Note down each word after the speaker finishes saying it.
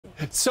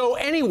So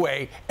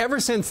anyway, ever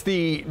since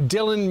the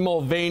Dylan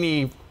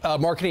Mulvaney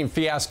marketing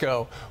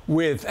fiasco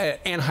with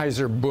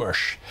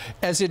Anheuser-Busch,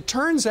 as it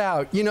turns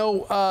out, you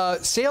know,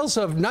 sales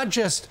of not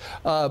just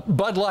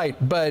Bud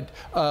Light, but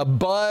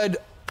Bud,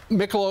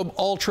 Michelob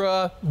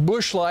Ultra,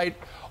 Busch Light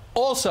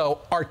also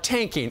are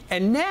tanking.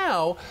 And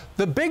now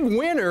the big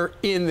winner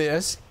in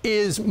this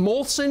is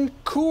Molson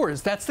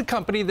Coors. That's the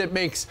company that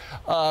makes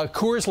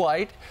Coors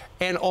Light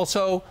and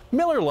also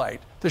Miller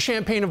Lite, the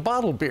champagne of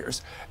bottled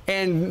beers.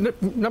 And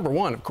number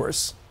one, of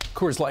course,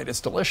 Coors Light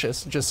is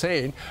delicious, just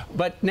saying.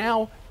 But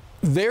now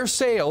their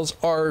sales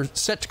are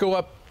set to go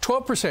up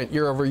 12%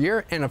 year over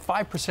year and a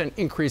 5%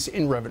 increase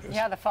in revenues.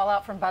 Yeah, the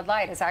fallout from Bud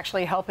Light is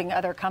actually helping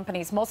other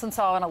companies. Molson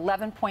saw an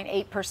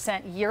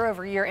 11.8% year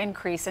over year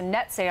increase in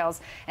net sales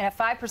and a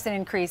 5%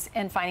 increase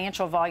in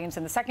financial volumes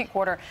in the second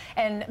quarter.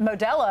 And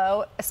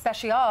Modelo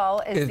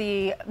Especial is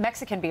the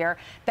Mexican beer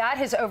that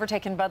has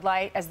overtaken Bud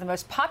Light as the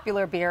most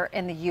popular beer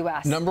in the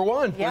U.S. Number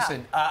one. Yeah.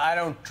 Listen, I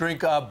don't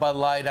drink Bud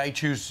Light. I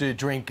choose to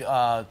drink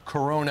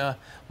Corona.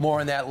 More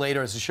on that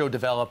later as the show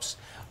develops.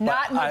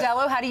 Not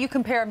Modelo. How do you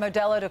compare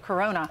Modelo to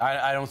Corona?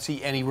 I don't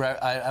see any.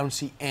 I don't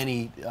see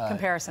any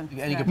comparison.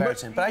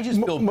 Comparison. But I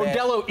just feel bad.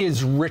 Modelo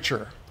is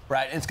richer.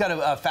 Right. It's got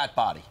a fat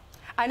body.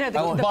 I know.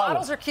 The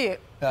bottles are cute.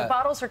 The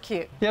bottles are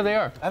cute. Yeah, they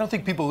are. I don't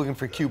think people are looking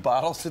for cute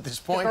bottles at this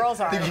point. The girls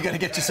are. I think you're going to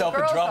get yourself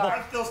in trouble.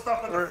 I'm still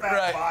stuck with the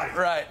fat body.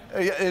 Right.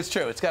 It's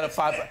true. It's got a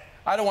 5.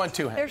 I don't want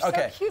 2 hands.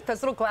 They're so cute,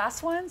 those little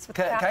glass ones. With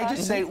Can I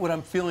just say what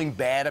I'm feeling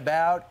bad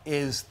about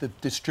is the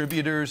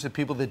distributors, the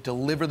people that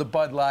deliver the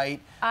Bud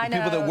Light, the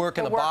people that work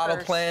in the bottle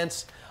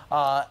plants.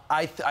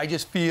 I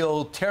just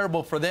feel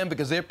terrible for them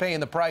because they're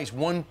paying the price.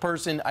 One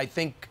person, I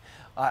think,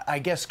 I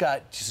guess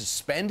got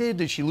suspended.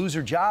 Did she lose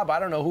her job? I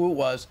don't know who it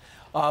was.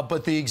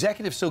 But the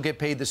executives still get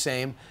paid the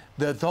same.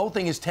 The whole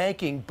thing is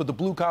tanking, but the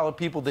blue-collar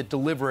people that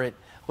deliver it,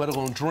 let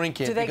alone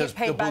drink it. Do they get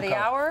paid by the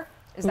hour?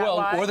 Is that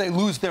why? Or they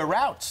lose their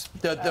routes.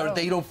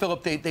 They don't fill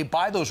up. They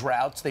buy those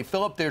routes. They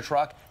fill up their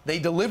truck. They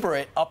deliver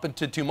it up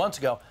until 2 months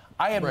ago.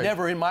 I have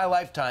never in my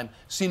lifetime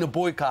seen a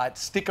boycott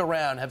stick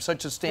around, have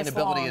such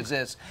sustainability as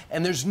this,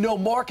 and there's no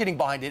marketing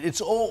behind it.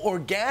 It's all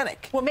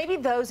organic. Well, maybe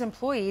those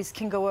employees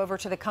can go over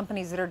to the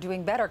companies that are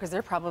doing better because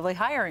they're probably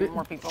hiring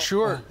more people.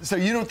 Sure. So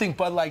you don't think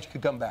Bud Light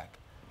could come back?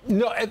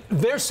 No,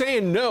 they're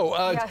saying no.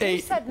 Who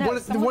said no?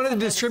 One of the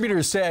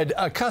distributors said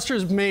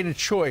customers made a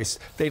choice.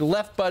 They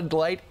left Bud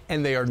Light,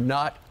 and they are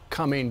not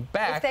coming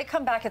back. If they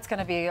come back, it's going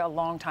to be a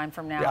long time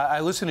from now. Yeah, I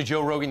listened to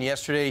Joe Rogan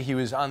yesterday. He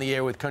was on the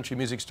air with country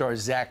music star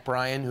Zach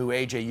Bryan, who,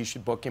 AJ, you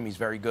should book him. He's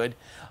very good.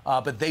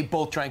 But they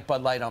both drank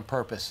Bud Light on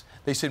purpose.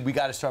 They said, we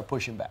got to start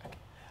pushing back.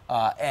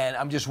 And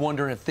I'm just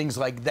wondering if things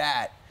like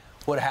that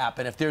would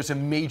happen, if there's a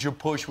major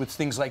push with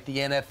things like the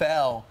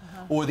NFL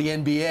or the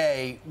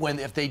NBA,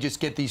 if they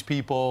just get these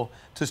people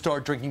to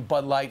start drinking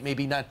Bud Light,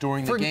 maybe not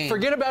during the game.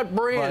 Forget about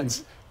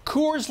brands.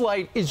 Coors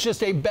Light is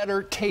just a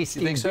better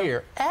tasting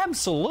beer.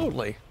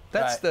 Absolutely.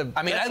 That's the.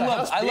 I mean, I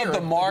love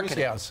the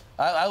marketing.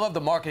 I love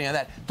the marketing on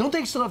that. Don't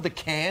they still have the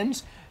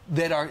cans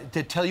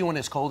that tell you when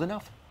it's cold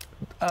enough?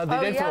 They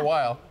did for a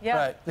while. Yeah.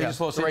 Right. They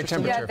just lost the right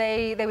temperature.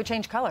 Yeah, they would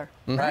change color.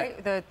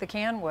 Right. The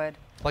can would.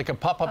 Like a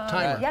pop-up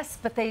timer. Yes,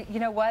 but you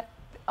know what?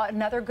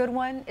 Another good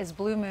one is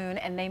Blue Moon,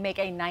 and they make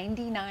a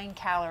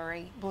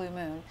 99-calorie Blue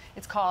Moon.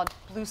 It's called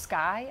Blue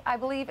Sky, I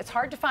believe. It's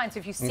hard to find, so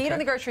if you see it in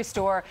the grocery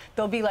store,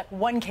 there'll be like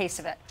 1 case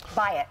of it.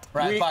 Buy it.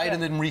 Right, buy it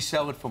and then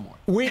resell it for more.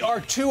 We are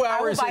 2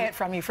 hours. I will buy it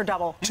from you for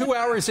double. 2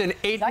 hours and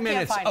 8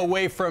 minutes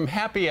away from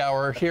happy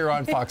hour here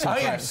on Fox and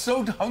Friends. I am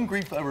so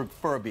hungry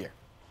for a beer.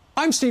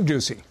 I'm Steve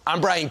Ducey.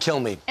 I'm Brian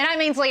Kilmeade. And I'm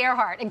Ainsley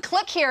Earhart. And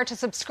click here to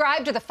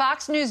subscribe to the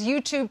Fox News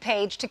YouTube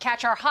page to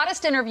catch our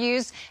hottest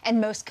interviews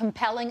and most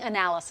compelling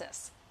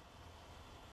analysis.